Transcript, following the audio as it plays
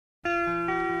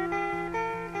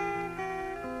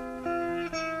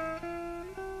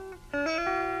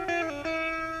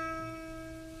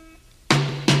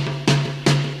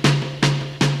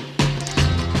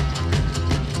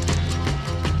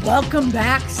Welcome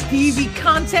back, Stevie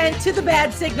content to the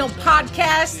Bad Signal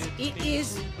podcast. It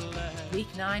is week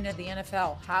 9 of the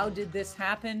NFL. How did this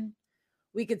happen?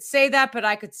 We could say that, but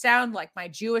I could sound like my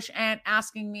Jewish aunt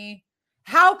asking me,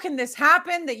 how can this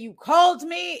happen that you called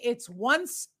me? It's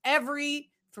once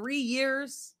every 3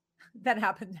 years. That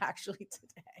happened actually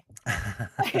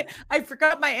today. I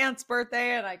forgot my aunt's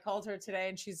birthday and I called her today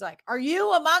and she's like, are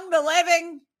you among the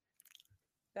living?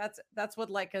 That's what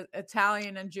like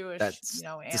Italian and Jewish, That's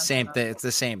the same thing. It's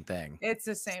the same thing. It's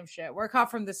the same shit. We're cut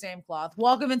from the same cloth.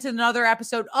 Welcome into another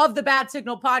episode of the Bad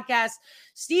Signal podcast.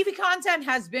 Stevie content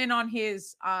has been on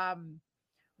his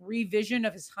revision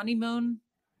of his honeymoon.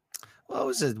 Well, it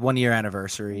was a 1 year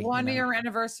anniversary. 1 year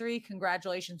anniversary.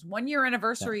 Congratulations. 1 year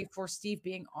anniversary for Steve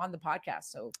being on the podcast.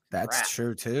 So that's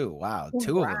true too. Wow. Congrats.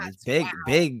 2 of them. It's big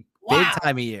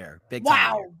time of year. Big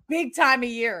time of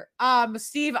year.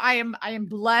 Steve, I am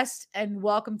blessed and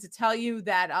welcome to tell you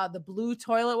that the blue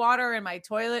toilet water in my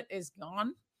toilet is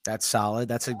gone. That's solid.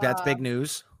 That's big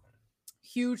news.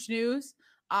 Huge news.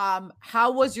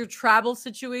 How was your travel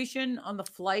situation on the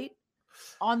flight?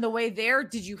 On the way there,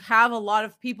 did you have a lot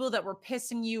of people that were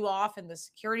pissing you off in the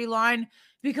security line?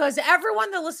 Because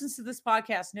everyone that listens to this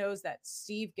podcast knows that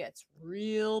Steve gets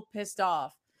real pissed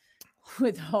off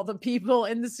with all the people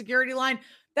in the security line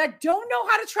that don't know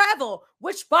how to travel,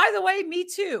 which by the way, me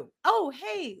too. Oh,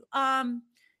 hey, am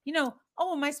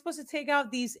I supposed to take out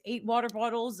these 8 water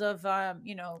bottles of,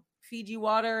 Fiji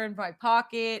water in my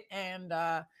pocket? And,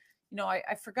 I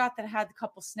forgot that I had a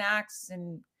couple snacks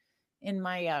in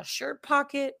my shirt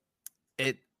pocket.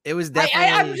 It was definitely.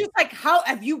 I'm just like, how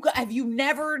have you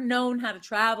never known how to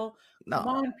travel? No. Come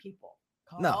on, people.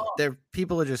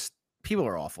 People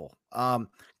are awful.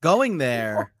 Going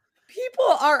there.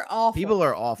 People are awful. People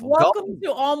are awful. Welcome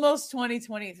to almost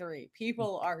 2023.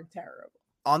 People are terrible.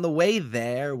 On the way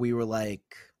there, we were like,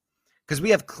 because we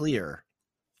have Clear.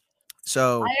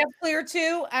 So I have Clear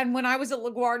too. And when I was at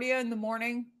LaGuardia in the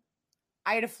morning,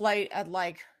 I had a flight at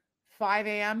like 5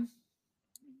 a.m.,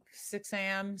 6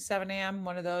 a.m., 7 a.m.,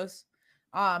 one of those.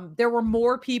 There were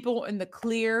more people in the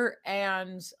Clear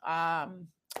and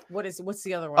what's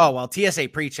the other one? Oh, well, TSA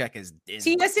pre-check is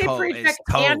TSA pre-check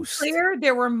and Clear.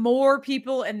 There were more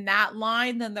people in that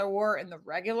line than there were in the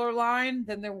regular line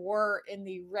that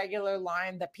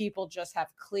people just have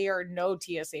Clear, no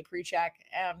TSA pre-check,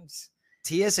 and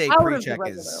TSA pre-check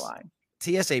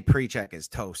TSA pre-check is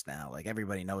toast now. Like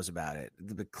everybody knows about it.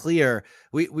 The Clear,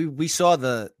 we saw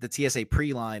the TSA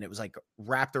pre-line. It was like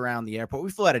wrapped around the airport.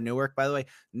 We flew out of Newark, by the way.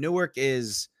 Newark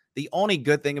is the only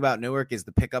good thing about Newark is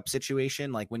the pickup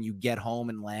situation. Like when you get home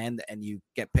and land and you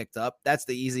get picked up, that's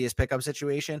the easiest pickup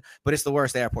situation, but it's the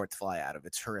worst airport to fly out of.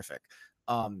 It's horrific.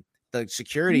 The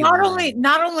security not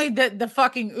only the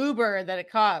fucking Uber that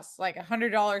it costs like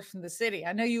 $100 from the city.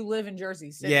 I know you live in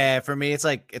Jersey City. Yeah, for me it's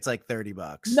like $30.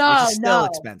 No, which is still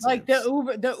expensive. Like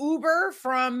the Uber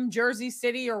from Jersey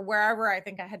City or wherever. I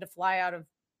think I had to fly out of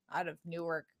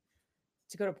Newark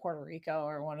to go to Puerto Rico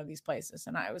or one of these places,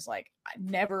 and I was like,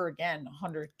 never again.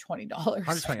 $120.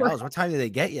 $120. What time did they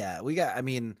get you? It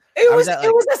was a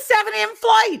 7 a.m.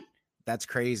 flight. That's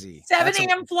crazy. 7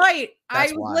 a.m. flight. I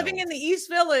was wild. Living in the East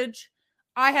Village.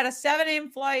 I had a 7 a.m.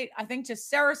 flight, I think, to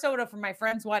Sarasota for my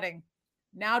friend's wedding.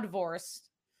 Now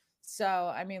divorced.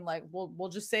 So, we'll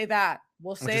just say that.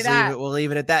 We'll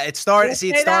leave it at that. It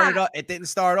didn't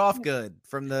start off good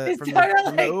from the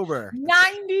Uber.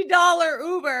 $90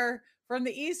 Uber from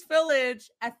the East Village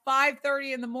at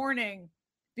 5:30 in the morning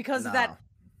because of that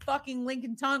fucking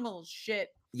Lincoln Tunnel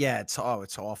shit. Yeah, it's awful.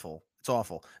 It's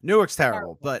awful. Newark's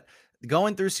terrible. But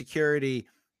going through security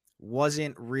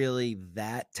wasn't really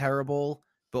that terrible,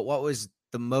 but what was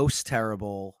the most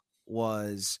terrible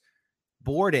was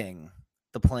boarding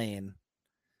the plane.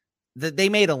 They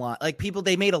made a line,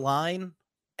 they made a line,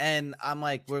 and I'm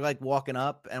like, we're like walking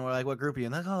up, and we're like, what group are you?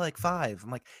 And they're like 5.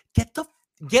 I'm like, get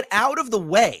out of the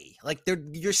way. Like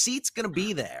your seat's gonna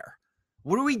be there.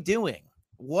 What are we doing?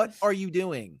 What are you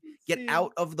doing? Get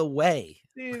out of the way.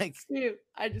 Steve,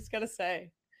 I just gotta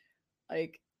say,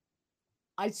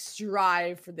 I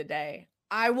strive for the day.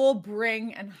 I will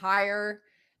bring and hire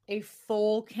a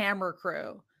full camera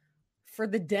crew for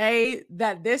the day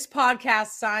that this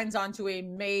podcast signs onto a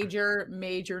major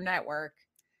network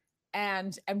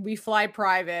and we fly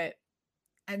private.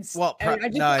 I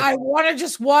want to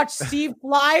just watch Steve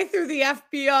fly through the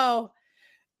FBO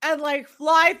and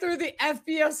fly through the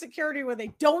FBO security where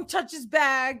they don't touch his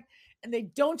bag and they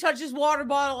don't touch his water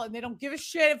bottle and they don't give a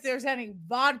shit if there's any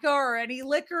vodka or any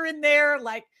liquor in there.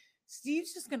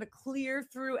 Steve's just going to clear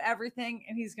through everything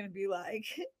and he's going to be like,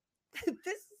 this is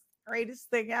the greatest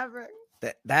thing ever.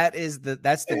 That's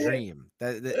the dream.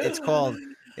 It's called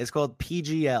It's called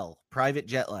PGL, Private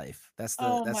Jet Life. That's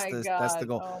Oh my that's the God.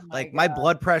 goal. Oh my Like my God.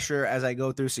 blood pressure as I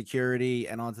go through security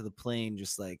and onto the plane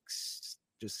just like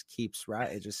just keeps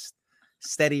right. It just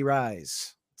steady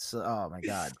rise. So oh my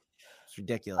God. It's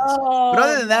ridiculous. But Oh my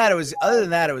other God. than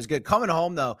that, it was good. Coming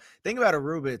home though, thing about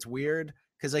Aruba, it's weird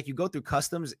because like you go through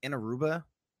customs in Aruba.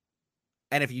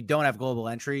 And if you don't have global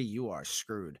entry, you are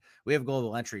screwed. We have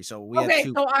global entry. So we had Okay,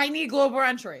 two. so I need global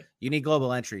entry. You need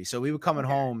global entry. So we were coming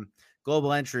Okay. home,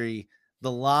 global entry. The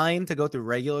line to go through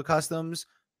regular customs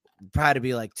had to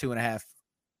be like 2.5,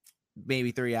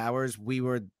 maybe 3 hours. We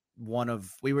were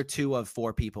two of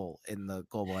 4 people in the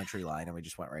global entry line, and we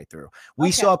just went right through. We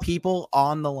Okay. saw people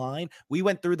on the line. We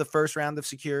went through the first round of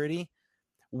security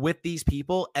with these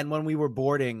people, and when we were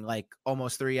boarding, like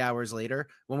almost 3 hours later,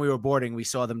 when we were boarding, we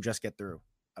saw them just get through.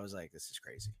 I was like, this is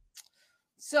crazy.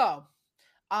 So,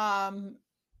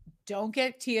 don't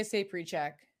get TSA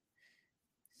pre-check.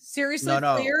 Seriously,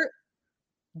 No. Clear.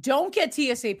 Don't get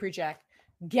TSA pre-check.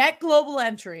 Get global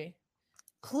entry.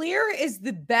 Clear is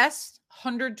the best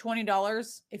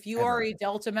 $120 if you are a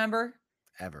Delta member.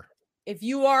 Ever. If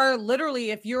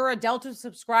you're a Delta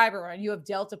subscriber and you have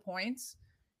Delta points,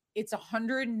 it's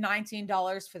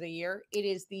 $119 for the year. It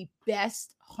is the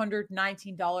best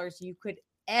 $119 you could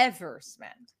ever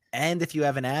spend. And if you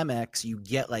have an Amex, you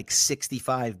get like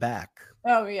 65 back.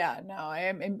 Oh yeah, no, I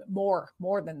am more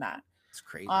than that. It's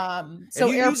crazy. So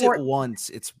if you use it once,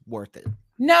 it's worth it.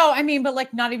 No, I mean, but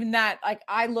like not even that. Like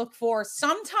I look for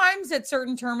sometimes at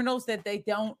certain terminals that they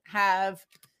don't have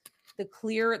the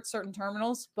Clear at certain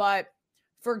terminals, but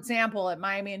for example, at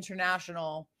Miami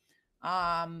International,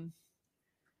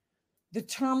 the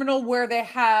terminal where they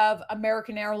have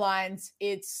American Airlines,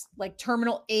 it's like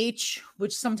Terminal H,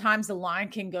 which sometimes the line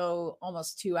can go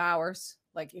almost 2 hours,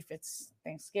 like if it's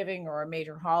Thanksgiving or a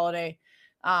major holiday.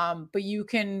 But you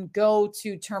can go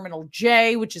to Terminal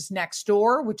J, which is next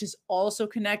door, which is also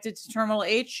connected to Terminal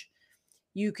H.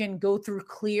 You can go through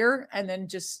Clear and then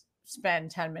just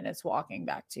spend 10 minutes walking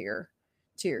back to your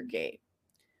gate.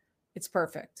 It's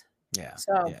perfect. Yeah.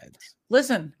 So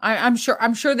listen, I'm sure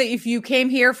that if you came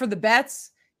here for the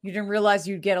bets, you didn't realize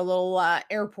you'd get a little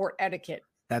airport etiquette.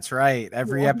 That's right.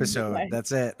 Every episode.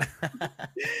 That's it.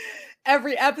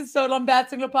 Every episode on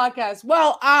Bats and the Podcast.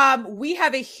 Well, we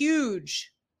have a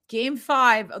huge Game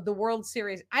 5 of the World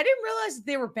Series. I didn't realize that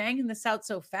they were banging this out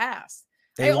so fast.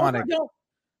 I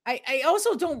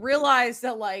also don't realize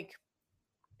that like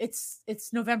it's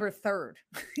November 3rd.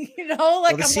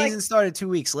 Like the season started 2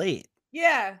 weeks late.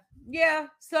 Yeah.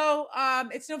 So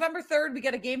it's November 3rd. We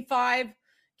got a Game 5.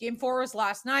 Game 4 was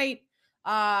last night.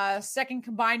 Second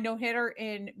combined no-hitter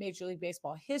in Major League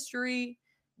Baseball history.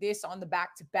 This on the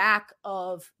back-to-back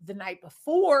of the night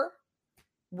before,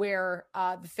 where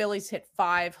the Phillies hit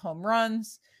 5 home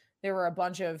runs. There were a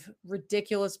bunch of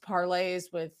ridiculous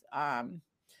parlays with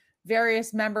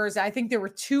various members. I think there were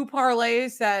 2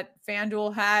 parlays that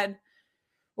FanDuel had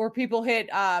where people hit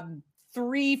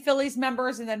 3 Phillies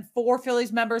members and then 4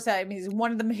 Phillies members. I mean,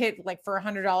 one of them hit like for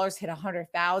 $100, hit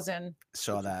 100,000.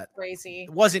 Saw that. Crazy. It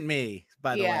wasn't me,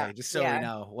 by the way, just so we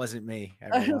know. It wasn't me.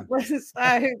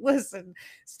 Listen,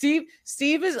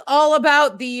 Steve is all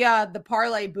about the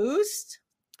parlay boost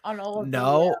on all of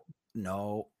No.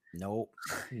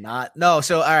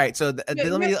 So all right. So let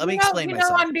me explain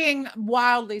myself. I'm being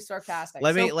wildly sarcastic.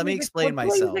 Let me explain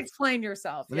myself. Please explain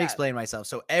yourself. Let me explain myself.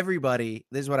 So everybody,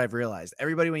 this is what I've realized.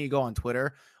 Everybody, when you go on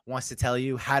Twitter, wants to tell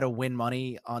you how to win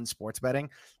money on sports betting.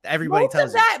 Everybody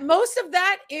tells you. Most of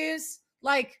that is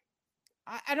like,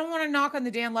 I don't want to knock on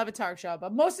the Dan Le Batard show,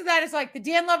 but most of that is like the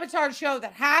Dan Le Batard show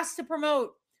that has to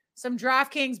promote some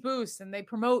DraftKings boosts, and they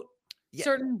promote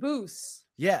certain boosts.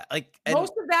 Yeah, like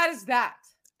most of that is that.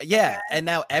 Yeah. Okay. And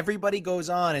now everybody goes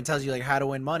on and tells you like how to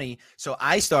win money. So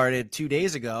I started 2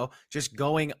 days ago just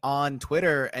going on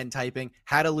Twitter and typing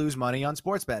how to lose money on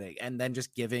sports betting, and then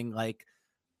just giving like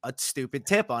a stupid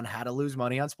tip on how to lose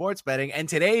money on sports betting. And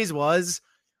today's was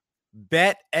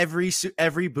bet every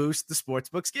boost the sports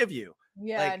books give you.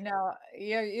 Yeah, like, no,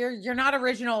 you're not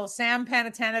original. Sam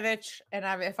Panatanovich, and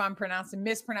if I'm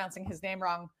mispronouncing his name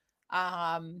wrong,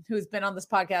 who's been on this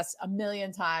podcast a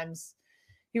million times.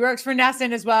 He works for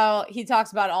Nesson as well. He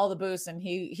talks about all the boosts, and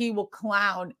he will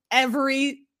clown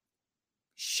every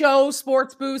show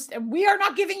sports boost. And we are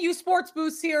not giving you sports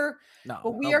boosts here,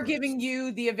 but we are giving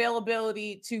you the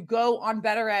availability to go on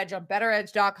BettorEdge on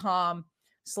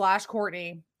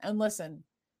BettorEdge.com/Courtney and listen.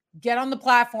 Get on the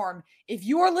platform. If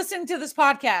you are listening to this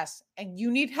podcast and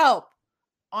you need help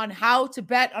on how to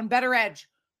bet on BettorEdge,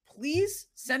 please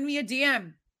send me a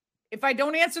DM. If I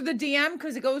don't answer the DM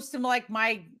because it goes to like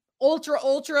my ultra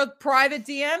private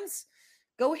DMs,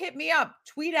 go hit me up,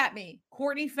 tweet at me,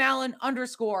 Courtney Fallon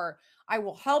 _. I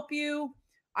will help you.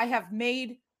 I have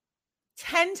made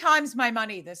 10 times my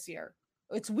money this year.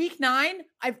 It's week 9.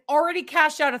 I've already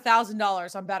cashed out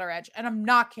 $1,000 on BettorEdge, and I'm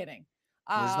not kidding.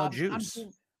 There's no juice.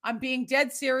 I'm being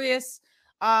dead serious.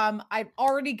 I've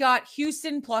already got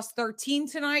Houston plus 13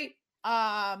 tonight.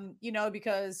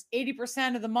 Because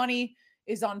 80% of the money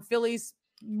is on Phillies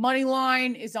money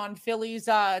line, is on Phillies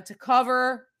to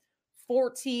cover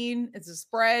 14. It's a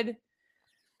spread.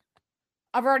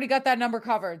 I've already got that number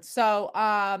covered. So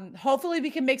hopefully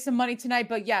we can make some money tonight.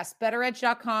 But yes,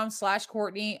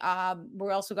 bettoredge.com/Courtney.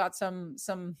 We also got some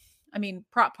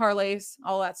prop parlays,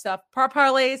 all that stuff. Prop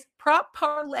bet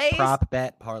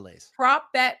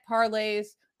parlays.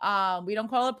 We don't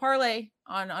call it parlay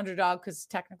on Underdog because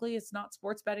technically it's not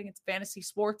sports betting, it's fantasy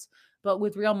sports, but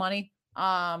with real money.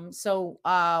 So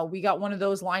we got one of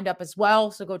those lined up as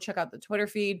well. So go check out the Twitter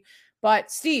feed.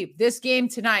 But Steve, this game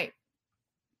tonight,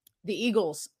 the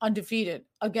Eagles undefeated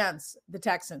against the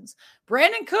Texans.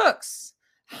 Brandon Cooks,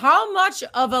 how much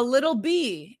of a little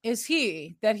B is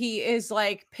he that he is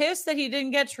like pissed that he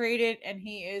didn't get traded and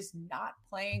he is not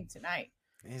playing tonight?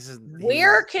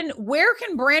 Where can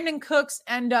Brandon Cooks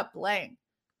end up playing?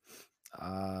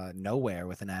 Nowhere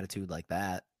with an attitude like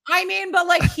that. I mean, but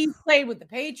like he's played with the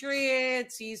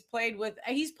Patriots, he's played with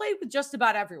just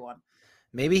about everyone.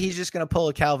 Maybe he's just going to pull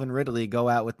a Calvin Ridley, go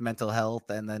out with mental health,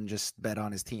 and then just bet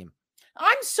on his team.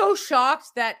 I'm so shocked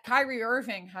that Kyrie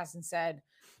Irving hasn't said,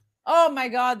 oh my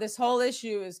God, this whole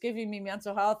issue is giving me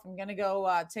mental health. I'm going to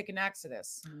go take an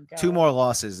exodus. 2 more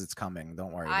losses. It's coming.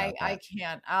 Don't worry about that. I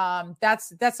can't.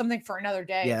 That's something for another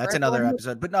day. Yeah, that's another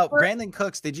episode. But no, Brandon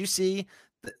Cooks, did you see?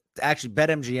 Actually,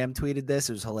 BetMGM tweeted this.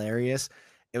 It was hilarious.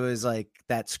 It was like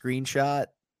that screenshot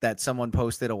that someone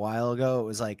posted a while ago. It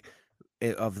was like,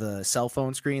 of the cell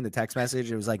phone screen, the text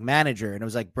message, it was like manager, and it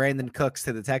was like Brandon Cooks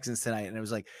to the Texans tonight, and it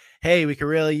was like, hey, we could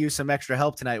really use some extra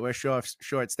help tonight, we're short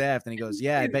staffed, and he goes,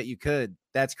 yeah, I bet you could.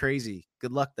 That's crazy.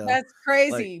 Good luck though. That's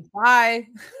crazy. Bye.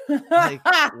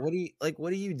 What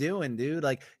are you doing, dude?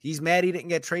 Like, he's mad he didn't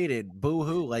get traded. Boo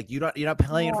hoo. Like, you're not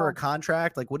playing for a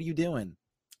contract. Like, what are you doing?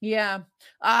 Yeah.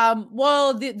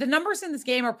 Well, the numbers in this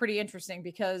game are pretty interesting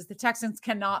because the Texans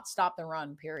cannot stop the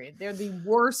run, period. They're the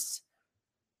worst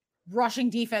rushing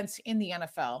defense in the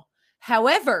NFL.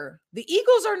 However, the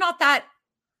Eagles are not that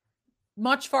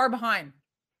much far behind.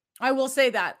 I will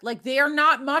say that. Like, they are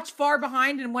not much far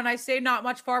behind. And when I say not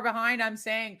much far behind, I'm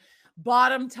saying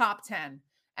bottom top 10.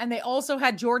 And they also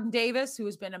had Jordan Davis, who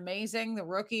has been amazing, the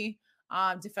rookie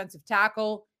defensive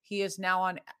tackle. He is now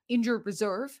on injured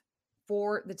reserve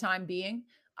for the time being.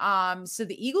 So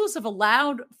the Eagles have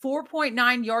allowed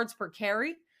 4.9 yards per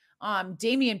carry.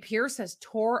 Damian Pierce has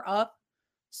tore up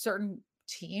certain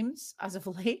teams as of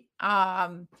late,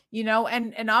 and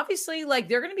obviously, like,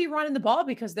 they're going to be running the ball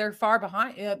because they're far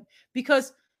behind,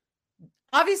 because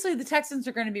obviously the Texans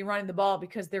are going to be running the ball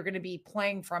because they're going to be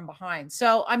playing from behind.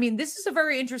 So, I mean, this is a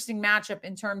very interesting matchup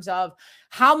in terms of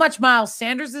how much Miles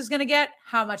Sanders is going to get,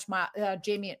 how much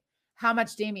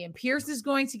Damian Pierce is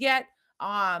going to get,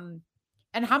 and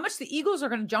how much the Eagles are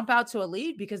going to jump out to a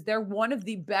lead because they're one of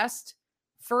the best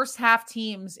first half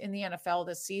teams in the NFL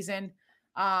this season.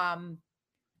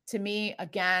 To me,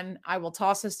 again, I will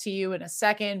toss this to you in a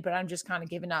second, but I'm just kind of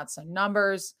giving out some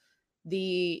numbers.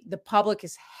 The public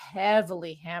is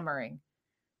heavily hammering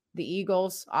the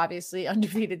Eagles, obviously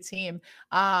undefeated team.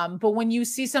 But when you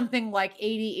see something like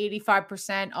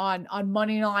 80-85% on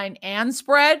money line and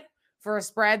spread for a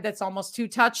spread that's almost 2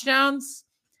 touchdowns,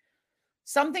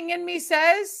 something in me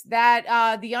says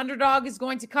that the underdog is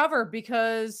going to cover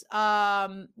because,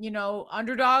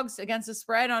 underdogs against the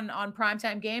spread on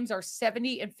primetime games are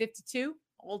 70-52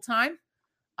 all time,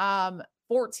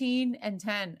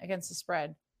 14-10 against the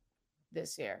spread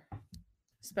this year,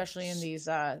 especially in these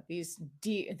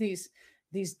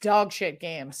dog shit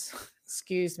games.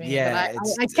 Excuse me. Yeah, but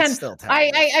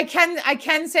I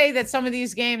can say that some of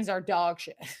these games are dog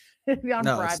shit.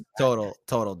 No, it's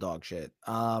total dog shit.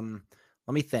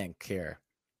 Let me think here.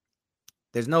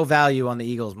 There's no value on the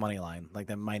Eagles money line, like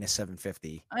the minus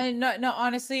 750. No,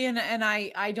 honestly, and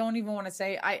I don't even want to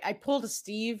say I pulled a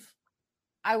Steve.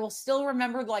 I will still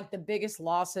remember like the biggest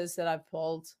losses that I've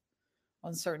pulled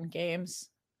on certain games.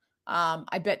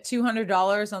 I bet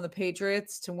 $200 on the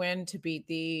Patriots to beat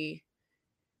the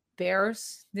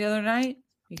Bears the other night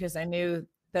because I knew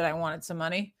that I wanted some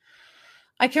money.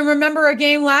 I can remember a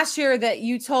game last year that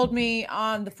you told me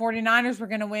on the 49ers were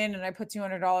going to win, and I put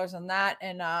 $200 on that,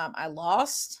 and I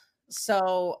lost.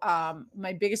 So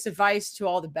my biggest advice to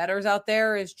all the bettors out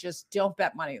there is just don't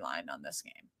bet money line on this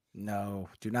game. No,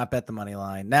 do not bet the money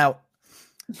line. Now,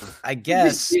 I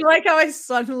guess. You like how I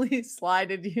suddenly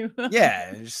slided you?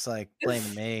 Yeah, it's just like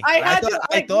blaming me. I had to,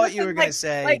 I like, thought you listen, were gonna like,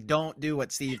 say, like, "Don't do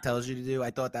what Steve tells you to do."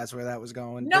 I thought that's where that was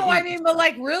going. But no, I mean, but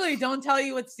like, really, don't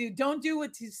do what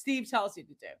Steve tells you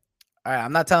to do. all right,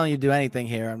 I'm not telling you to do anything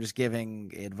here. I'm just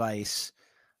giving advice.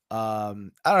 I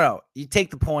don't know. You take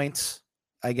the points,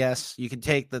 I guess. You can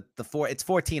take the four. It's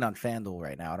 14 on FanDuel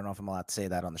right now. I don't know if I'm allowed to say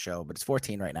that on the show, but it's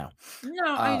 14 right now.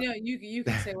 No, I know you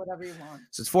can say whatever you want.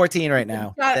 So it's 14 right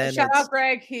now. Shout out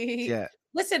Greg. Yeah.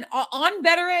 Listen, on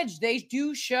BettorEdge, they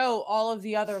do show all of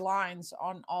the other lines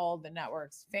on all the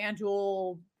networks.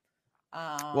 FanDuel.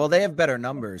 Well, they have better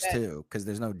numbers too, because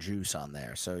there's no juice on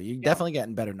there. So you're definitely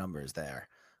getting better numbers there.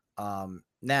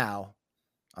 Now,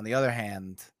 on the other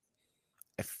hand,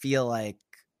 I feel like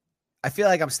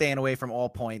I'm staying away from all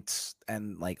points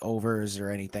and like overs or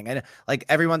anything. And like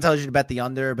everyone tells you to bet the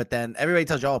under, but then everybody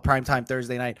tells you, oh, primetime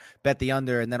Thursday night, bet the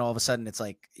under, and then all of a sudden it's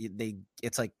like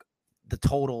the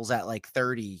totals at like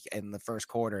 30 in the first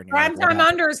quarter. And primetime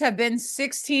unders have been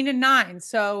 16-9.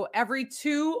 So every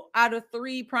 2 out of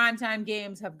 3 primetime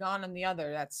games have gone on the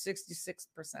other. That's 66%.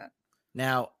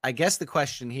 Now, I guess the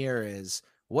question here is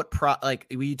what prop, like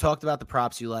we talked about the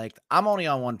props you liked. I'm only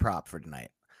on one prop for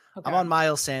tonight. Okay. I'm on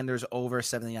Miles Sanders over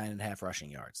 79.5 rushing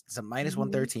yards. It's a minus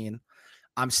 113.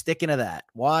 I'm sticking to that.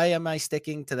 Why am I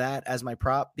sticking to that as my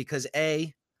prop? Because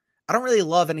I don't really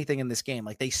love anything in this game.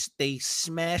 Like they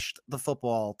smashed the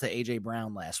football to AJ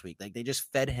Brown last week. Like they just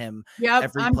fed him. Yep,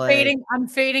 every play. I'm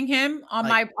fading him on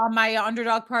my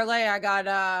underdog parlay. I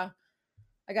got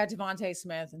Devontae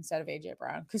Smith instead of AJ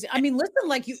Brown. Because I mean, listen,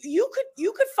 like you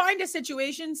could find a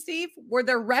situation, Steve, where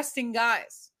they're resting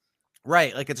guys.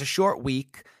 Right. Like it's a short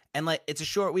week. And like it's a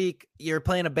short week, you're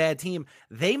playing a bad team.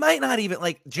 They might not even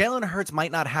like Jalen Hurts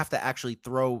might not have to actually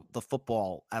throw the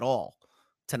football at all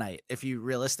tonight. If you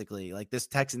realistically like this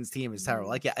Texans team is terrible.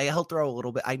 Like, yeah, he'll throw a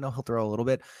little bit. I know he'll throw a little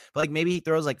bit, but like maybe he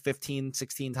throws like 15,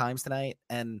 16 times tonight.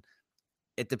 And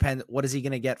it depends. What is he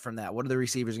going to get from that? What are the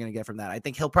receivers going to get from that? I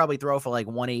think he'll probably throw for like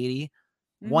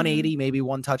 180, maybe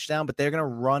one touchdown, but they're going to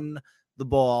run the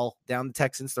ball down the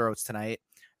Texans' throats tonight.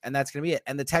 And that's going to be it.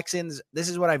 And the Texans, this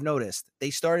is what I've noticed.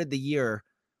 They started the year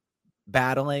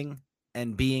battling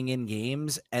and being in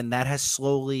games, and that has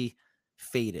slowly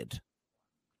faded.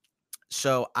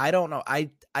 So I don't know. I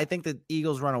think the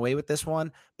Eagles run away with this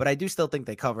one, but I do still think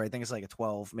they cover. I think it's like a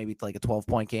 12, maybe like a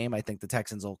 12-point game. I think the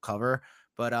Texans will cover.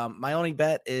 But my only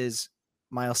bet is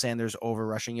Miles Sanders over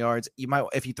rushing yards. You might,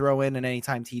 if you throw in an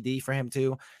anytime TD for him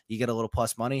too, you get a little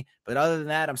plus money. But other than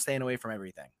that, I'm staying away from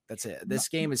everything. That's it. This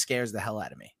game scares the hell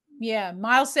out of me. Yeah.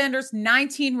 Miles Sanders,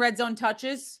 19 red zone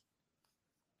touches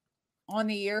on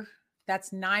the year.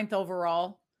 That's 9th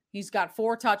overall. He's got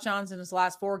 4 touchdowns in his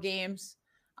last 4 games.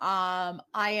 I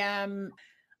am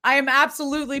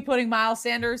absolutely putting Miles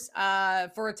Sanders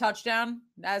for a touchdown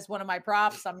as one of my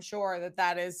props. I'm sure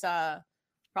that is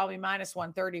probably minus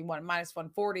 130, minus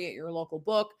 140 at your local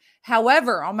book.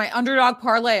 However, on my underdog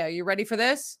parlay, are you ready for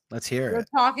this? Let's hear it.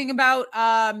 We're talking about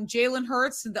Jalen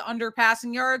Hurts and the under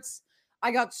passing yards.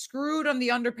 I got screwed on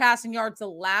the under passing yards the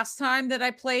last time that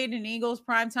I played an Eagles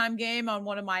primetime game on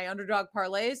one of my underdog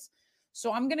parlays.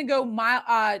 So I'm gonna go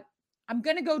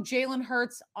Jalen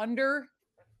Hurts under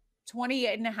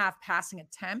 28.5 passing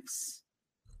attempts.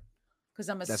 Because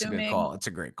I'm assuming that's a good call. It's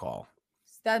a great call.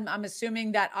 I'm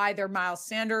assuming that either Miles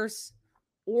Sanders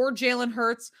or Jalen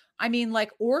Hurts, I mean, like,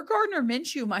 or Gardner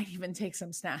Minshew might even take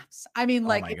some snaps. I mean,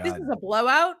 like, if this is a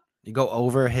blowout, you go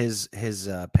over his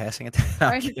passing attack.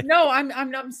 Right? No,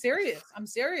 I'm serious. I'm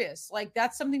serious. Like,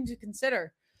 that's something to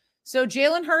consider. So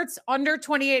Jalen Hurts under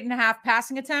 28.5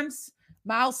 passing attempts.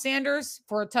 Miles Sanders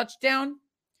for a touchdown.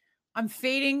 I'm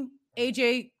fading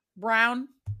AJ Brown.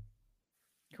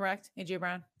 Correct? AJ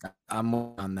Brown. I'm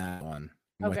on that one.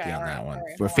 I'm with you on that one.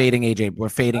 Right, we're fading AJ. We're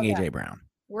fading AJ Brown.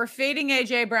 We're fading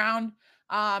AJ Brown.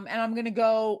 And I'm going to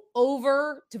go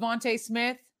over Devontae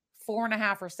Smith,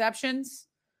 4.5 receptions.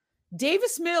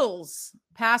 Davis Mills,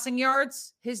 passing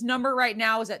yards. His number right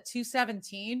now is at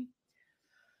 217.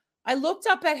 I looked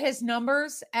up at his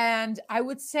numbers, and I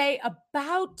would say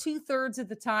about 2/3 of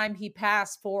the time he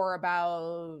passed for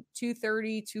about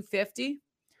 230, 250.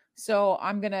 So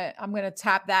I'm gonna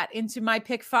tap that into my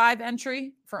pick 5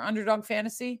 entry for underdog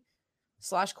fantasy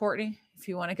 / Courtney. If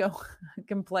you want to go,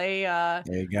 can play. There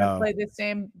you go.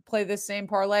 Play this same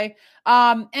parlay.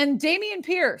 And Dameon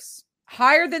Pierce,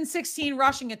 higher than 16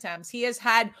 rushing attempts. He has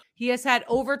had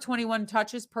over 21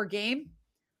 touches per game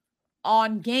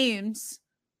on games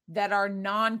that are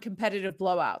non-competitive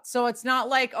blowouts. So it's not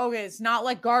like, okay, it's not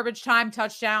like garbage time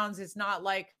touchdowns. It's not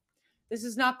like, this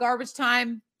is not garbage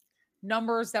time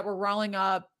numbers that we're rolling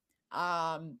up.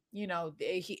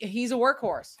 He's a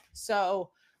workhorse. So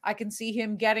I can see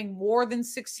him getting more than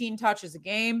 16 touches a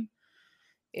game.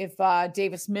 If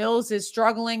Davis Mills is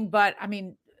struggling, but I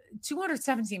mean,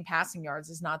 217 passing yards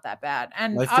is not that bad.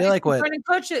 And I feel like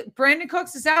Brandon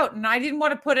Cooks is out, and I didn't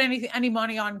want to put any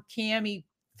money on Kiemi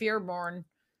Fairborn.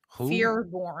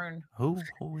 Fearborn. Who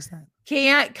was that?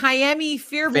 Kiemi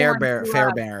Fairborn.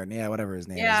 Fairbairn. Yeah, whatever his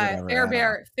name is. Yeah,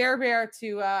 Fairbear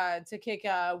to kick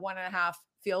a 1.5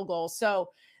 field goal. So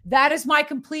that is my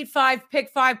complete pick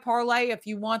five parlay. If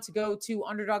you want to go to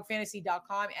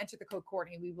underdogfantasy.com, enter the code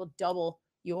Courtney. We will double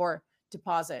your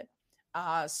deposit.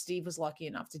 Steve was lucky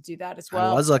enough to do that as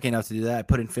well. I was lucky enough to do that. I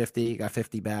put in 50, got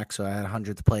 50 back, so I had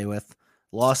 100 to play with.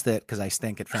 Lost it because I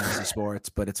stink at fantasy sports,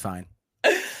 but it's fine.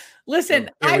 Listen,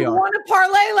 I won a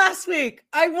parlay last week.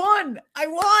 I won.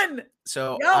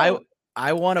 So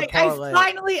I won a parlay.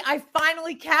 I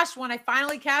finally cashed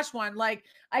one. Like,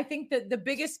 I think that the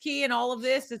biggest key in all of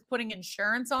this is putting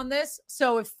insurance on this.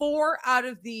 So if 4 out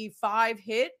of the 5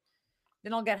 hit,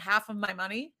 then I'll get half of my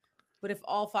money. But if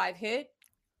all 5 hit,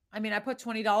 I mean, I put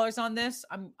 $20 on this.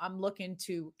 I'm looking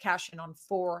to cash in on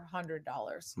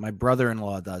 $400. My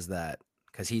brother-in-law does that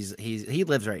because he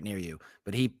lives right near you,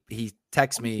 but he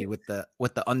texts me with the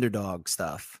underdog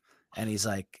stuff, and he's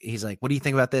like, what do you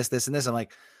think about this, and this? I'm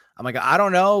like, I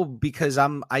don't know, because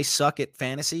I suck at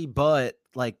fantasy, but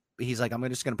like, he's like, I'm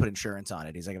just gonna put insurance on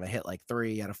it. He's like, if I hit like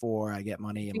 3 out of 4, I get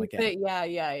money. I'm like,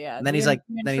 yeah. And then he's like,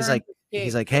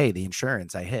 hey, the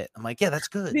insurance I hit. I'm like, yeah, that's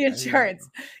good. The insurance.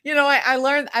 I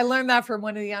learned that from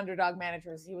one of the underdog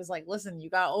managers. He was like, listen,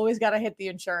 you always got to hit the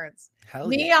insurance.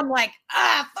 I'm like,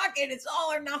 fuck it, it's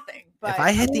all or nothing. But if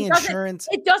I hit the insurance,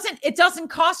 it doesn't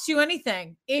cost you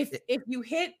anything. If you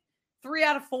hit 3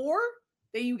 out of 4,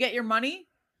 then you get your money.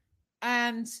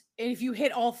 And if you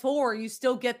hit all 4, you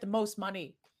still get the most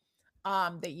money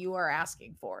that you are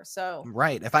asking for. So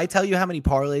right. If I tell you how many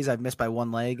parlays I've missed by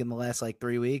one leg in the last like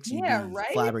 3 weeks, you'd be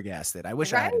flabbergasted. I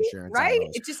wish I had insurance. Right.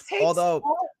 It just takes. Although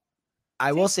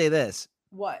I will say this.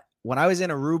 What? When I was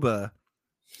in Aruba,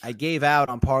 I gave out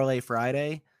on Parlay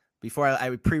Friday before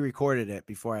I pre-recorded it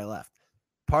before I left.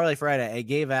 Parlay Friday, I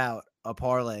gave out a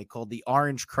parlay called the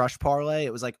Orange Crush Parlay.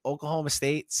 It was like Oklahoma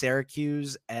State,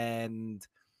 Syracuse, and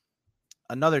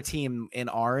another team in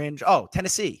orange. Oh,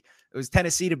 Tennessee. It was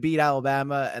Tennessee to beat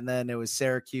Alabama, and then it was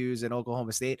Syracuse and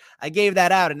Oklahoma State. I gave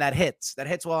that out, and that hits. That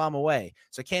hits while I'm away.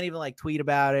 So I can't even like tweet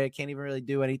about it. Can't even really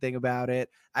do anything about it.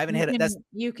 I haven't hit it.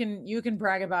 You can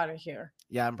brag about it here.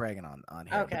 Yeah, I'm bragging on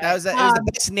here. Okay. It was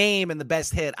the best name and the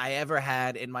best hit I ever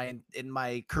had in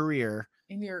my career.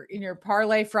 In your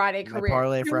Parlay Friday career.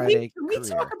 Parlay Friday. Can we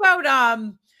talk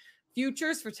about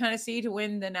futures for Tennessee to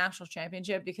win the national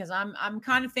championship? Because I'm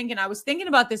kind of thinking. I was thinking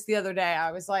about this the other day.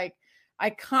 I was like, I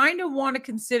kind of want to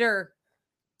consider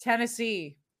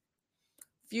Tennessee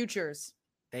futures.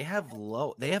 They have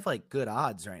like good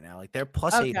odds right now. Like they're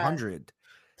plus 800.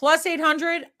 Plus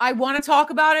 800. I want to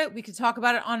talk about it. We could talk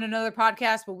about it on another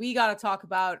podcast, but we got to talk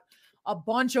about a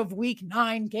bunch of week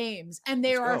 9 games. And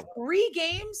there are 3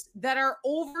 games that are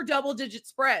over double-digit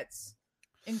spreads,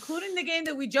 including the game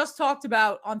that we just talked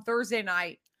about on Thursday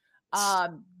night.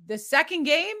 The second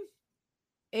game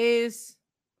is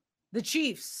the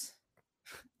Chiefs.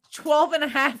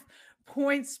 12.5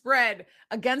 point spread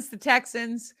against the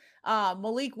Texans.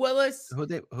 Malik Willis. Who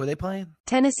are they playing?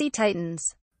 Tennessee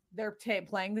Titans. They're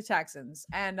playing the Texans.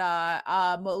 And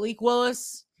Malik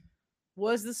Willis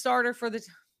was the starter for the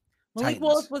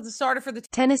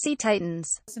Tennessee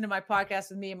Titans. Listen to my podcast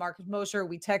with me and Marcus Mosher.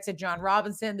 We texted John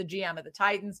Robinson, the GM of the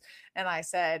Titans, and I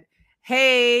said,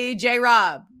 hey,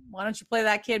 J-Rob, why don't you play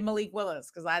that kid Malik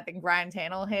Willis? Because I think Ryan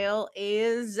Tannehill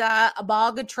is a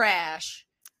bag of trash.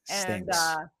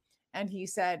 And he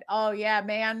said, oh, yeah,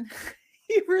 man.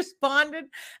 He responded.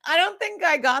 I don't think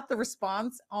I got the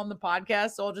response on the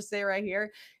podcast, so I'll just say right here.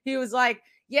 He was like,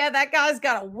 yeah, that guy's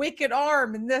got a wicked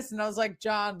arm in this. And I was like,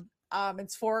 John,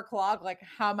 it's 4:00. Like,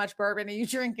 how much bourbon are you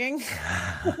drinking?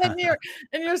 and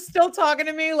you're still talking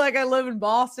to me like I live in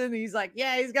Boston. He's like,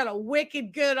 yeah, he's got a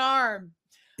wicked good arm.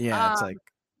 Yeah, it's like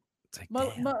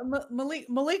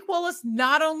Malik Willis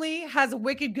not only has a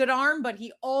wicked good arm, but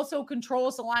he also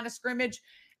controls the line of scrimmage.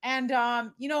 And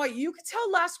you could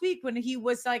tell last week when he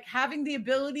was like having the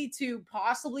ability to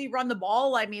possibly run the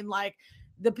ball. I mean, like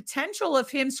the potential of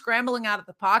him scrambling out of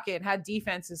the pocket had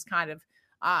defenses kind of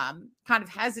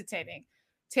hesitating.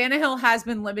 Tannehill has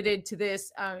been limited to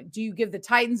this. Do you give the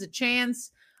Titans a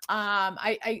chance?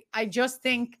 I just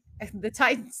think the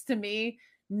Titans, to me,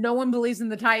 no one believes in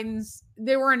the Titans.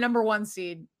 They were a number 1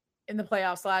 seed in the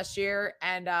playoffs last year,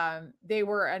 and they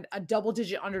were a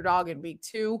double-digit underdog in week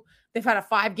 2. They've had a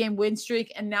 5-game win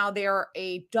streak, and now they are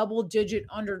a double-digit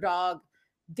underdog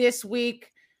this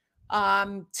week.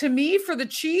 To me, for the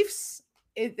Chiefs,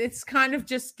 it's kind of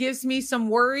just gives me some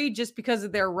worry just because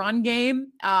of their run game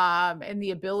and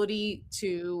the ability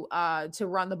to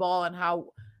run the ball and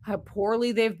how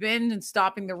poorly they've been in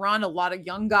stopping the run. A lot of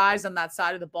young guys on that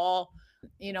side of the ball.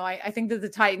 I think that the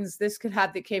Titans, this could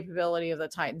have the capability of the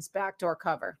Titans backdoor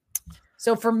cover.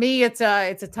 So for me, it's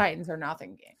a Titans or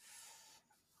nothing game.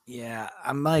 Yeah,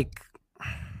 I'm like,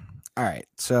 all right.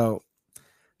 So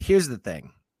here's the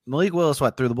thing. Malik Willis,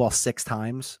 threw the ball 6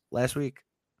 times last week?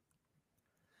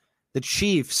 The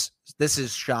Chiefs, this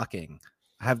is shocking,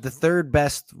 have the 3rd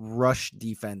best rush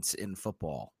defense in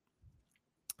football.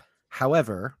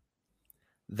 However,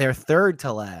 they're 3rd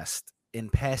to last in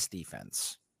pass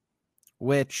defense,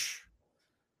 which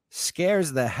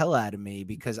scares the hell out of me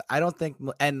because I don't think,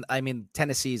 and I mean,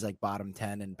 Tennessee's like bottom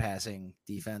 10 in passing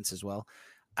defense as well.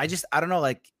 I don't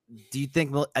know, do you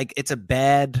think it's a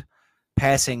bad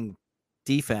passing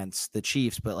defense, the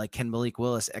Chiefs, but can Malik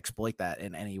Willis exploit that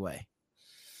in any way?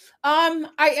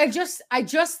 I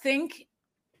just think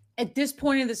at this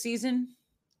point of the season,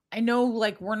 I know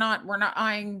we're not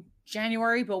eyeing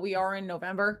January, but we are in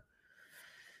November.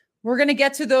 We're going to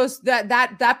get to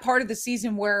that part of the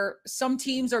season where some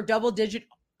teams are double-digit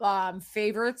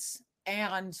favorites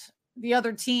and the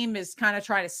other team is kind of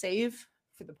trying to save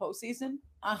for the postseason.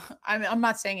 I'm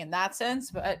not saying in that sense,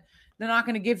 but they're not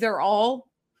going to give their all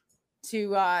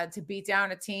to beat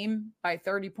down a team by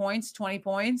 30 points, 20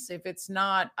 points if it's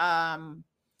not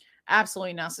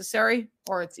absolutely necessary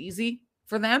or it's easy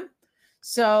for them.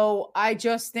 So I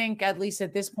just think, at least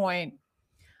at this point,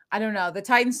 I don't know. The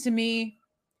Titans to me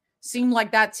seem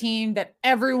like that team that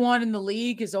everyone in the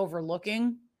league is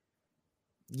overlooking.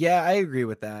 Yeah, I agree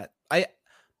with that. I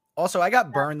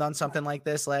got burned on something like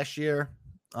this last year.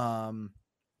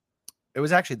 It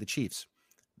was actually the Chiefs.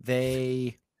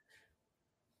 They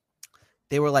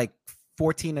were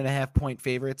 14.5 point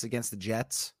favorites against the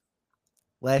Jets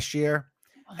last year.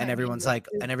 And everyone's like,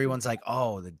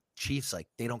 oh, the Chiefs,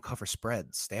 they don't cover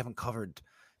spreads. They haven't covered.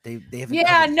 They haven't.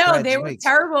 Yeah, no, they were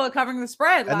terrible at covering the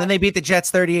spread. And then they beat the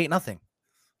Jets 38-0.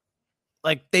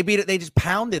 They beat it. They just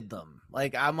pounded them. I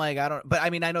don't. But I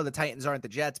mean, I know the Titans aren't the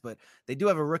Jets, but they do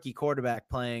have a rookie quarterback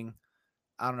playing.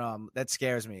 I don't know. That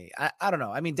scares me. I don't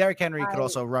know. I mean, Derrick Henry could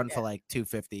also run for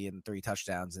 250 and 3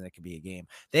 touchdowns, and it could be a game.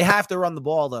 They have to run the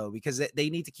ball though because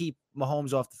they need to keep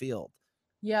Mahomes off the field.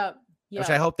 Yeah. Which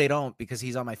I hope they don't because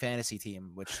he's on my fantasy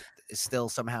team, which is still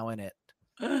somehow in it.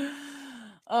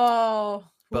 Oh,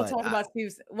 we'll talk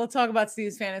about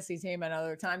Steve's fantasy team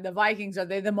another time. The Vikings, are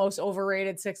they the most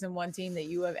overrated 6-1 team that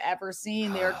you have ever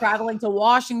seen? They are traveling to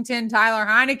Washington. Tyler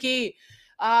Heineke.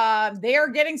 They are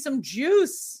getting some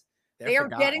juice. They are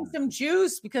getting some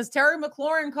juice because Terry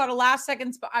McLaurin caught a last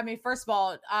second. First of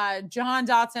all, Jahan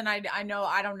Dotson, I know,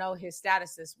 I don't know his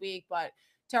status this week, but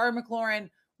Terry McLaurin,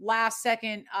 last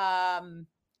second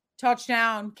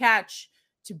touchdown catch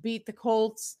to beat the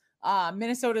Colts.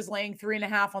 Minnesota's laying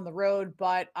 3.5 on the road,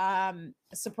 but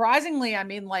surprisingly,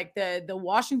 the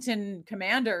Washington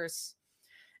Commanders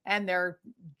and their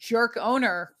jerk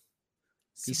owner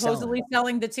supposedly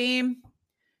selling the team.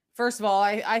 First of all,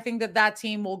 I think that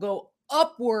team will go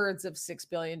upwards of $6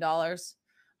 billion.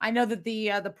 I know that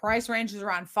the price range is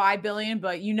around $5 billion,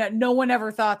 but no one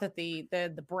ever thought that the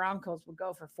Broncos would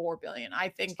go for $4 billion. I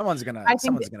think someone's gonna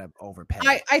overpay.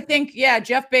 I think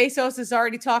Jeff Bezos is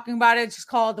already talking about it. Just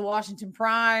call it the Washington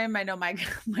Prime. I know my guy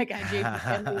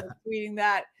JP was tweeting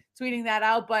that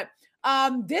out, but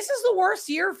this is the worst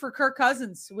year for Kirk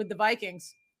Cousins with the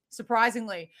Vikings.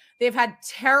 Surprisingly, they've had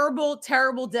terrible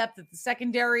depth at the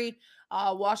secondary.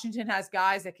 Washington has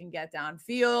guys that can get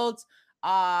downfield.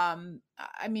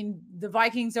 The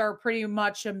Vikings are pretty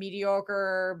much a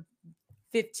mediocre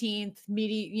 15th,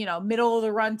 middle of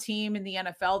the run team in the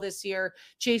NFL this year.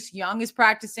 Chase Young is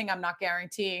practicing. I'm not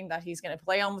guaranteeing that he's going to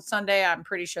play on Sunday. I'm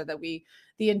pretty sure that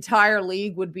the entire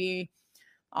league would be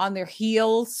on their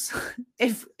heels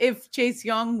if Chase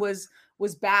Young was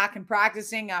back and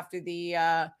practicing after the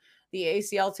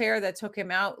ACL tear that took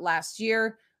him out last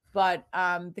year. But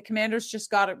the Commanders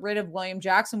just got rid of William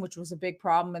Jackson, which was a big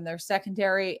problem in their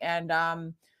secondary. And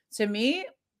to me,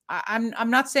 I'm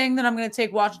not saying that I'm going to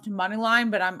take Washington money line,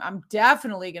 but I'm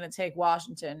definitely going to take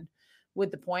Washington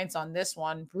with the points on this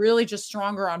one. Really just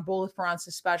stronger on both fronts,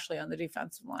 especially on the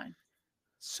defensive line.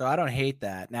 So I don't hate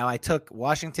that. Now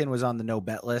Washington was on the no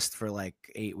bet list for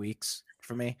 8 weeks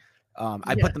for me.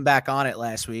 I put them back on it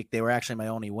last week. They were actually my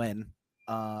only win.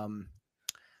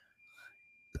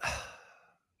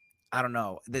 I don't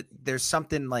know. There's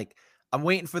something like I'm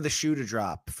waiting for the shoe to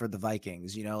drop for the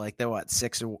Vikings. You know, like they're what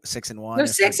 6-1. They're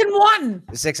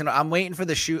 6-1. 6 and I'm waiting for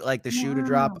the shoe, like the shoe to Wow.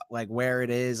 drop, like where it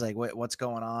is, like what's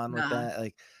going on with that.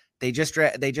 Like they just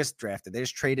drafted. They just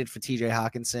traded for TJ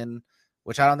Hawkinson,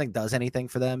 which I don't think does anything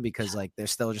for them because like they're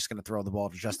still just going to throw the ball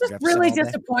to Justin Jefferson. Really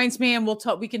disappoints me, and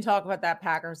we can talk about that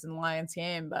Packers and Lions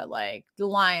game, but like the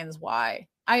Lions, why?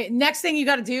 Next thing you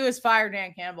got to do is fire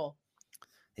Dan Campbell.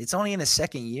 It's only in his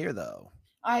second year though.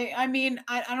 I mean,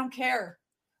 I don't care.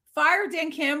 Fire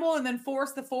Dan Campbell and then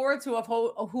force the forwards who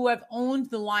have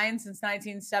owned the Lions since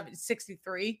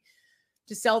 1963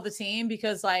 to sell the team,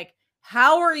 because like,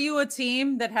 how are you a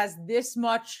team that has this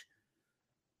much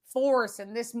force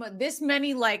and this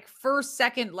many like first,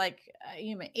 second, like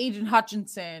Aiden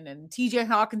Hutchinson and TJ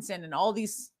Hawkinson and all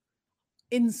these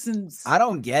instances? I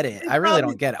don't get it. I really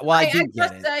don't get it. Well, I do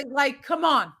get it. Like, come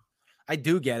on. I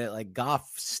do get it. Like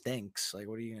Goff stinks. Like,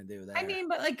 what are you gonna do there? I mean,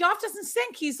 but like Goff doesn't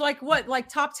stink. He's like what, like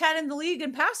top 10 in the league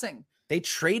in passing. They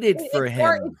traded for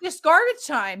him. It's just garbage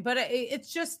time, but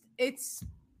it's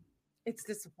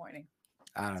disappointing.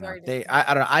 I don't know.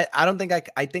 I don't know. I don't think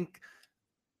I think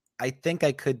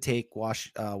I could take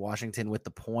Washington with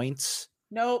the points.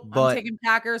 Nope. But I'm taking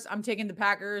Packers. I'm taking the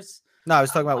Packers. No, I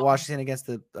was talking about Washington against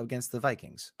the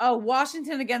Vikings. Oh,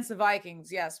 Washington against the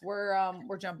Vikings. Yes,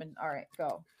 we're jumping. All right,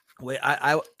 go. Wait,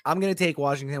 I'm gonna take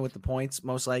Washington with the points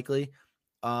most likely,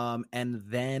 and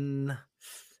then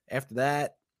after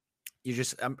that, you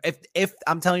just if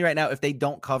I'm telling you right now, if they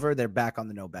don't cover, they're back on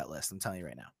the no bet list. I'm telling you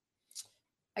right now.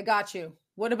 I got you.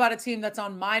 What about a team that's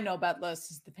on my no bet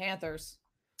list? Is the Panthers?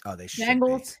 Oh, they should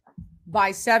Bengals by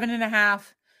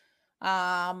 7.5.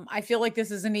 I feel like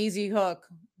this is an easy hook.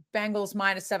 Bengals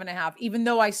minus 7.5. Even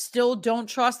though I still don't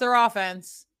trust their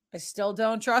offense.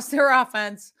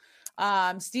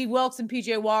 Steve Wilkes and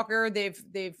PJ Walker, they've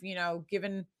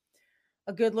given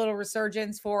a good little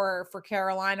resurgence for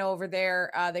Carolina over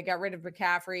there. They got rid of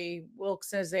McCaffrey.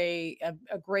 Wilkes is a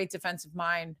great defensive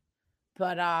mind,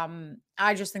 but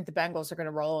I just think the Bengals are going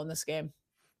to roll in this game.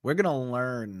 We're going to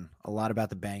learn a lot about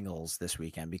the Bengals this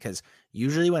weekend because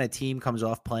usually when a team comes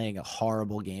off playing a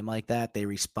horrible game like that, they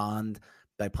respond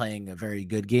by playing a very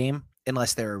good game.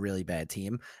 Unless they're a really bad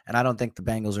team. And I don't think the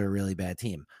Bengals are a really bad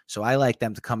team. So I like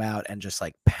them to come out and just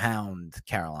like pound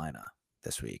Carolina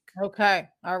this week. Okay.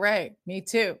 All right. Me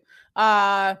too.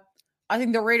 I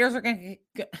think the Raiders are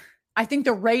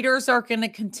going to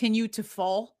continue to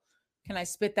fall. Can I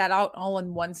spit that out all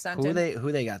in one sentence?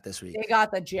 Who they got this week? They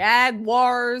got the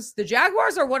Jaguars. The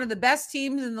Jaguars are one of the best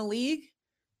teams in the league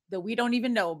that we don't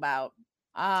even know about.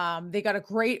 They got a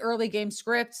great early game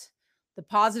script. The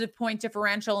positive point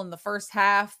differential in the first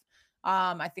half.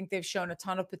 I think they've shown a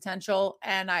ton of potential.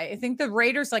 And I think the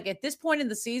Raiders, like at this point in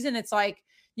the season, it's like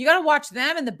you got to watch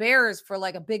them and the Bears for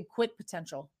like a big quit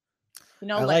potential.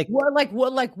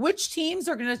 Which teams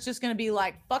are just going to be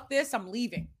like, fuck this, I'm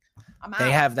leaving. I'm out.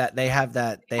 They have that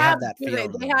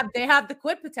feel. They have the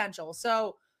quit potential.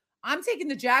 So I'm taking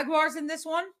the Jaguars in this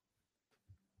one.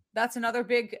 That's another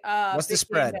big what's the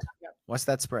spread? What's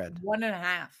that spread?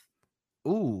 1.5.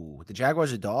 Ooh, the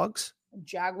Jaguars are dogs?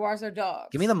 Jaguars are dogs.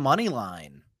 Give me the money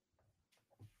line.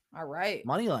 All right.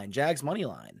 Money line. Jags money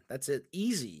line. That's it.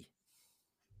 Easy.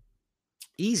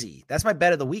 That's my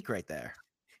bet of the week right there.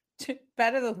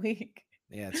 Bet of the week.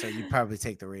 Yeah, so you probably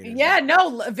take the Raiders. Yeah,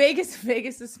 no. Vegas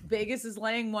is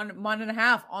laying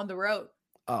 1.5 on the road.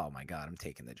 Oh my God, I'm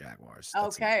taking the Jaguars.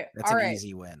 That's an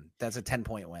easy win. That's a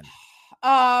 10-point win.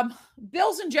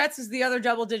 Bills and Jets is the other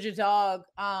double-digit dog.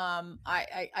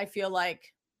 I feel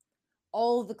like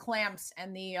all the clamps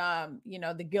and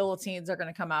the guillotines are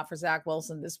going to come out for Zach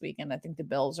Wilson this weekend. I think the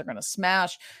Bills are going to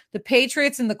smash the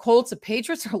Patriots and the Colts. The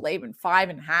Patriots are laying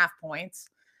 5.5 points,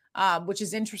 which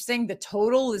is interesting. The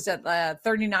total is at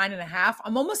 39.5.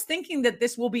 I'm almost thinking that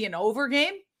this will be an over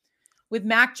game with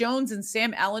Mac Jones and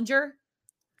Sam Ellinger.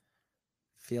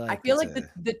 I feel like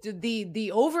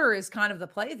the over is kind of the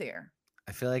play there.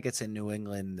 I feel like it's a New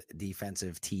England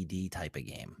defensive TD type of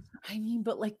game. I mean,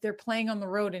 but like they're playing on the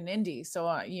road in Indy,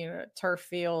 so turf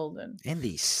field and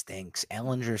Indy stinks.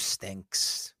 Ellinger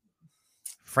stinks.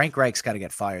 Frank Reich's got to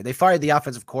get fired. They fired the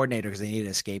offensive coordinator because they needed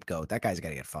a scapegoat. That guy's got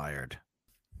to get fired.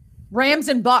 Rams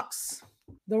and Bucks.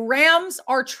 The Rams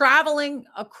are traveling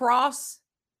across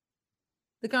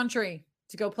the country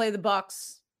to go play the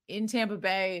Bucks in Tampa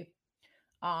Bay.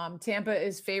 Tampa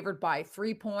is favored by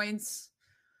 3 points.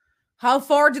 How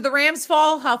far do the Rams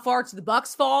fall? How far do the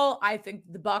Bucks fall? I think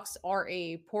the Bucks are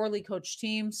a poorly coached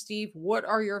team. Steve, what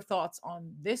are your thoughts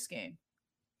on this game?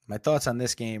 My thoughts on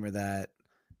this game are that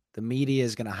the media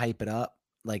is going to hype it up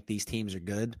like these teams are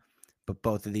good. but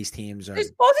both of these teams are Both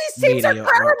these teams are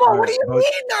terrible. What do you mean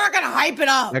they're not going to hype it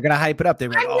up? They're going to hype it up. They're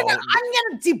like, I'm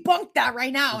gonna debunk that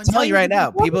right now. I'm telling you right now,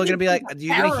 people are going to be like,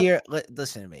 you're going to hear,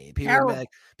 listen to me. People are going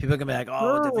to be like,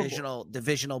 oh,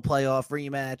 divisional playoff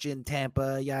rematch in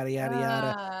Tampa, yada, yada,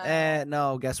 yada.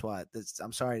 No, guess what?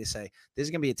 I'm sorry to say, this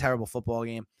is going to be a terrible football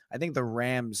game. I think the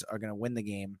Rams are going to win the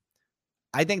game.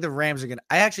 I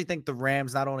actually think the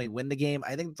Rams not only win the game,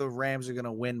 I think the Rams are going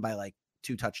to win by like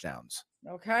 2 touchdowns.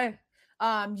 Okay.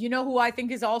 You know who I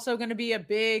think is also going to be a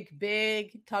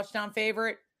big touchdown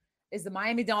favorite is the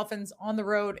Miami Dolphins on the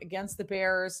road against the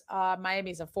Bears.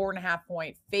 Miami's a 4.5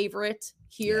 point favorite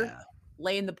here,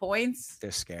 laying the points.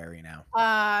 They're scary now.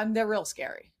 They're real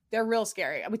scary.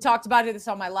 We talked about this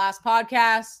on my last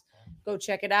podcast. Go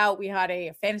check it out. We had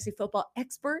a fantasy football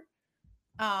expert,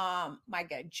 my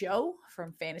guy Joe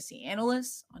from Fantasy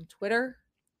Analysts on Twitter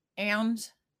and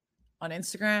on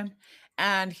Instagram.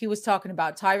 And he was talking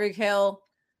about Tyreek Hill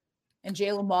and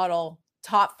Jalen Waddle,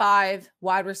 top 5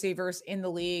 wide receivers in the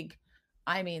league.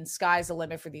 I mean, sky's the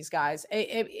limit for these guys.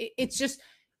 It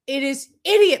is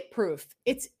idiot proof.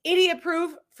 It's idiot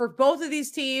proof for both of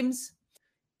these teams.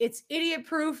 It's idiot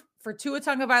proof for Tua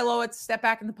Tagovailoa to step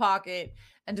back in the pocket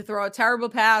and to throw a terrible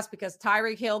pass because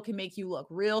Tyreek Hill can make you look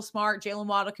real smart. Jalen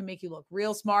Waddle can make you look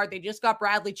real smart. They just got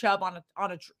Bradley Chubb on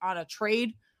a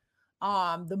trade.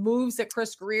 The moves that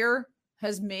Chris Greer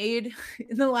has made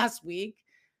in the last week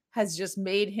has just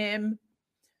made him,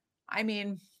 I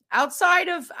mean, outside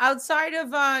of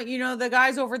the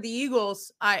guys over the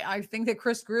Eagles, I think that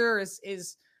Chris Greer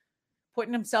is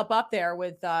putting himself up there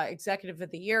with executive of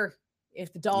the year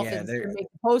if the Dolphins can make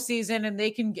the postseason and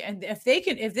if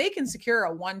they can secure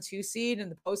a 1-2 seed in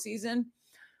the postseason.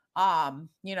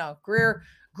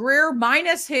 Greer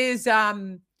minus his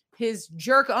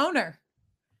jerk owner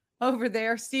over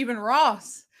there, Stephen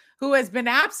Ross, who has been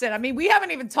absent. I mean, we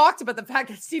haven't even talked about the fact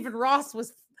that Stephen Ross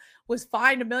was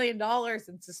fined $1 million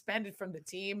and suspended from the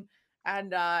team.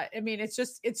 And I mean, it's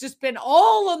just been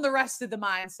all on the rest of the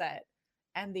mindset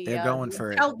and the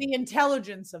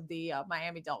intelligence of the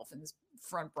Miami Dolphins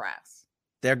front brass.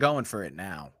 They're going for it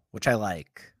now, which I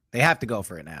like. They have to go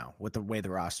for it now with the way the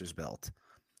roster's built.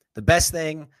 The best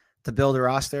thing to build a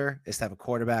roster is to have a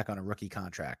quarterback on a rookie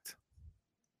contract.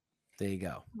 There you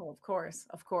go. Oh, of course.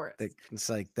 It's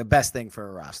like the best thing for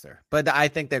a roster. But I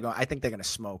think they're going to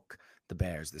smoke the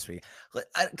Bears this week.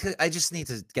 I just need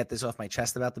to get this off my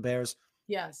chest about the Bears.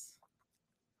 Yes.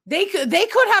 They could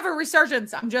have a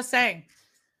resurgence. I'm just saying.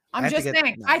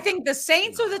 I think the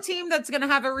Saints are the team that's going to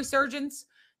have a resurgence.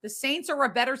 The Saints are a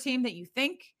better team than you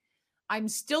think. I'm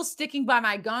still sticking by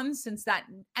my guns since that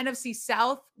NFC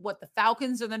South, the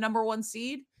Falcons are the number 1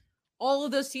 seed. All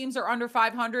of those teams are under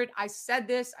 500. I said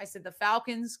this. I said the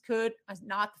Falcons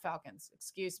not the Falcons,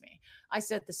 excuse me. I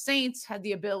said the Saints had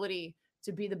the ability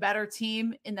to be the better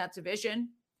team in that division.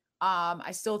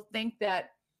 I still think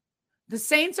that the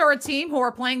Saints are a team who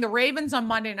are playing the Ravens on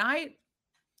Monday night.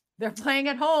 They're playing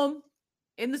at home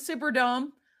in the Superdome.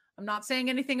 I'm not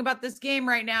saying anything about this game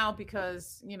right now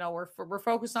because, we're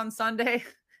focused on Sunday.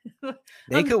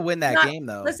 They could win that game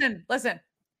though. Listen.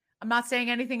 I'm not saying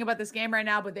anything about this game right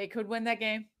now, but they could win that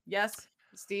game. Yes,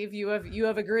 Steve, you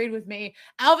have agreed with me.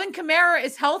 Alvin Kamara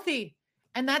is healthy,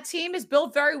 and that team is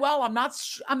built very well. I'm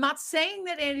not saying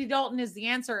that Andy Dalton is the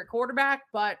answer at quarterback,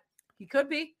 but he could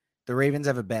be. The Ravens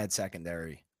have a bad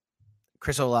secondary.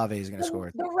 Chris Olave is going to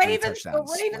score. The Ravens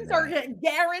are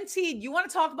guaranteed. You want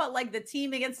to talk about like the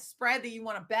team against the spread that you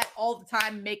want to bet all the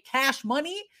time and make cash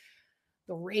money?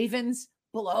 The Ravens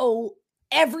blow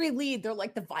every lead. They're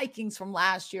like the Vikings from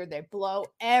last year. They blow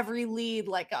every lead.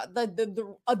 Like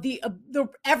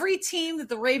every team that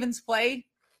the Ravens play,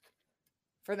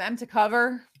 for them to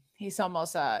cover, he's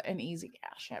almost an easy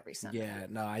cash every Sunday. Yeah,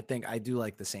 no, I think I do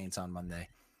like the Saints on Monday.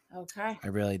 Okay, I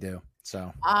really do.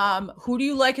 So, who do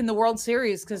you like in the World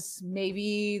Series? Because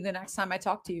maybe the next time I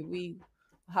talk to you, we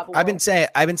have. I've been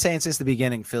saying since the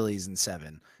beginning, Phillies in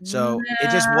 7. So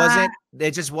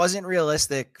it just wasn't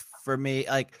realistic for me.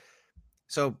 Like,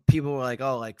 so people were like,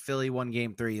 oh, like Philly won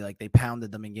game 3, like they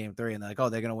pounded them in game 3, and they're like, oh,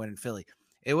 they're gonna win in Philly.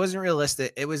 It wasn't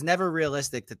realistic. It was never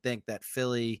realistic to think that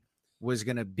Philly was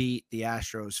gonna beat the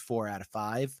Astros 4 out of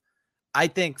 5. I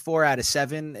think 4 out of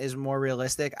 7 is more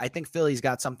realistic. I think Philly's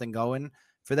got something going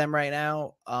for them right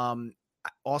now.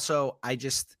 Also, I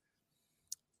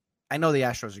know the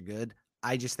Astros are good.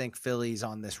 I just think Philly's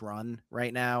on this run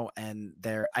right now, and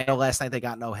I know last night they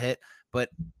got no hit, but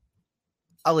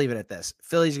I'll leave it at this.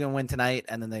 Philly's going to win tonight,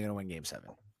 and then they're going to win game 7.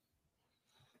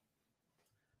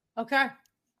 Okay.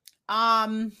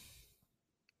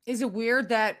 Is it weird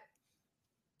that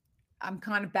I'm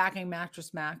kind of backing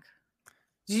Mattress Mack?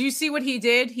 Did you see what he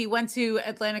did? He went to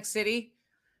Atlantic City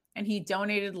and he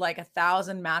donated like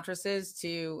 1,000 mattresses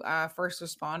to first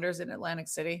responders in Atlantic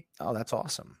City. Oh, that's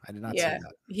awesome. I did not see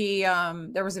that. He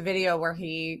there was a video where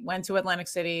he went to Atlantic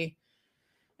City,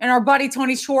 and our buddy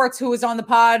Tony Schwartz, who was on the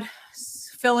pod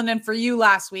filling in for you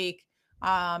last week,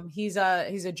 he's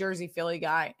a Jersey Philly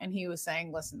guy, and he was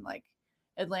saying, listen, like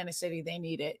Atlantic City, they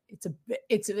need it.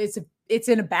 It's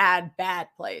in a bad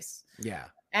place. Yeah.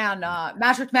 And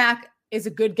Mattress Mack is a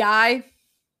good guy.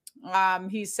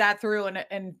 He sat through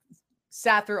and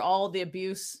sat through all the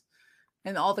abuse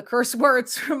and all the curse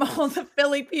words from all the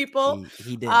Philly people.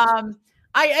 He did.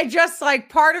 I just like,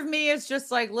 part of me is just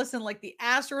like, listen, like the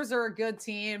Astros are a good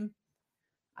team.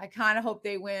 I kind of hope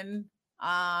they win.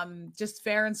 Just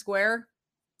fair and square.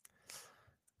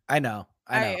 I know.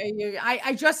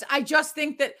 I just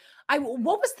think that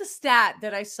what was the stat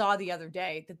that I saw the other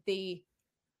day that the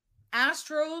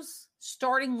Astros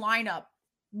starting lineup,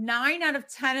 9 out of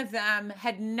 10 of them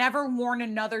had never worn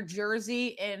another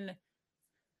jersey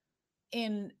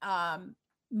in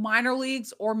minor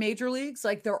leagues or major leagues.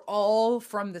 Like they're all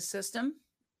from the system.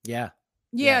 Yeah.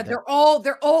 They're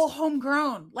all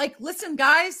homegrown. Like, listen,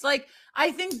 guys, like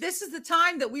I think this is the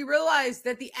time that we realize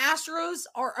that the Astros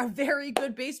are a very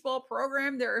good baseball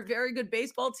program. They're a very good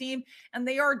baseball team, and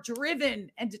they are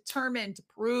driven and determined to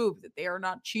prove that they are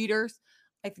not cheaters.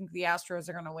 I think the Astros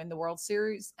are going to win the World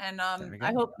Series, and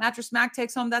I hope Mattress Mack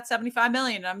takes home that $75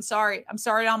 million. I'm sorry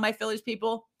to all my Phillies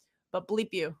people, but bleep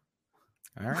you.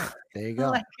 All right, there you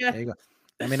go. There you go.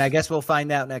 I mean, I guess we'll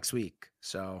find out next week.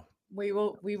 So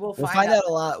we'll find out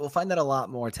a lot. We'll find out a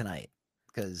lot more tonight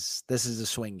because this is a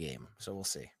swing game. So we'll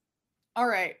see. All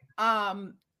right,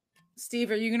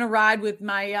 Steve, are you going to ride with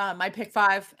my my pick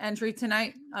 5 entry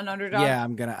tonight on Underdog? Yeah,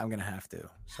 I'm gonna have to.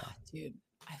 So, dude.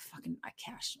 I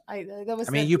cashed.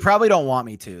 You probably don't want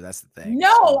me to. That's the thing.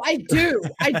 No, I do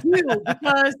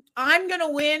because I'm going to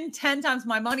win 10 times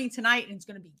my money tonight, and it's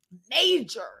going to be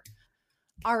major.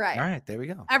 All right. There we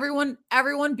go.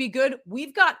 Everyone be good.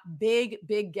 We've got big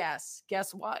guests.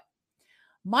 Guess what?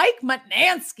 Mike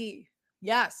Matnansky.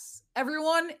 Yes.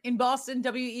 Everyone in Boston,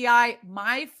 WEI,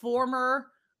 my former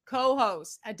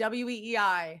co-host at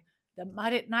WEI, the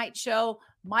Mud at Night show.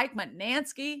 Mike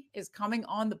Matnansky is coming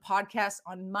on the podcast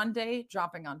on Monday,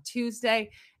 dropping on Tuesday.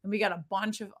 And we got a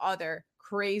bunch of other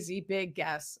crazy big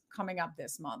guests coming up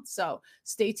this month. So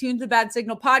stay tuned to the Bad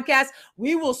Signal podcast.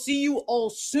 We will see you all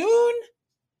soon.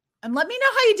 And let me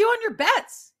know how you do on your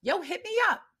bets. Yo, hit me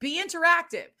up. Be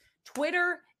interactive.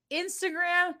 Twitter,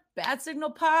 Instagram, Bad Signal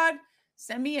Pod.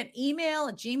 Send me an email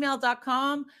at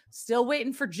gmail.com. Still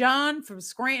waiting for John from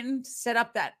Scranton to set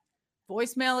up that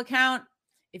voicemail account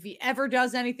if he ever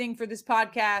does anything for this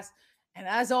podcast. And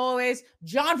as always,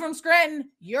 John from Scranton,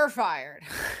 you're fired.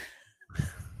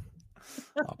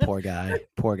 Oh, poor guy.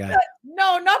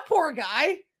 No, not poor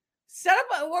guy. Set up.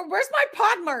 Where's my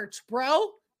pod merch,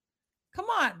 bro? Come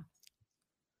on.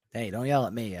 Hey, don't yell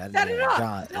at me. Set it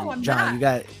up. John,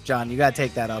 you got to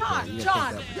take that up.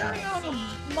 John, you're on a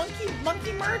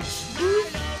monkey merch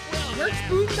booth,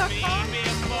 merchbooth.com.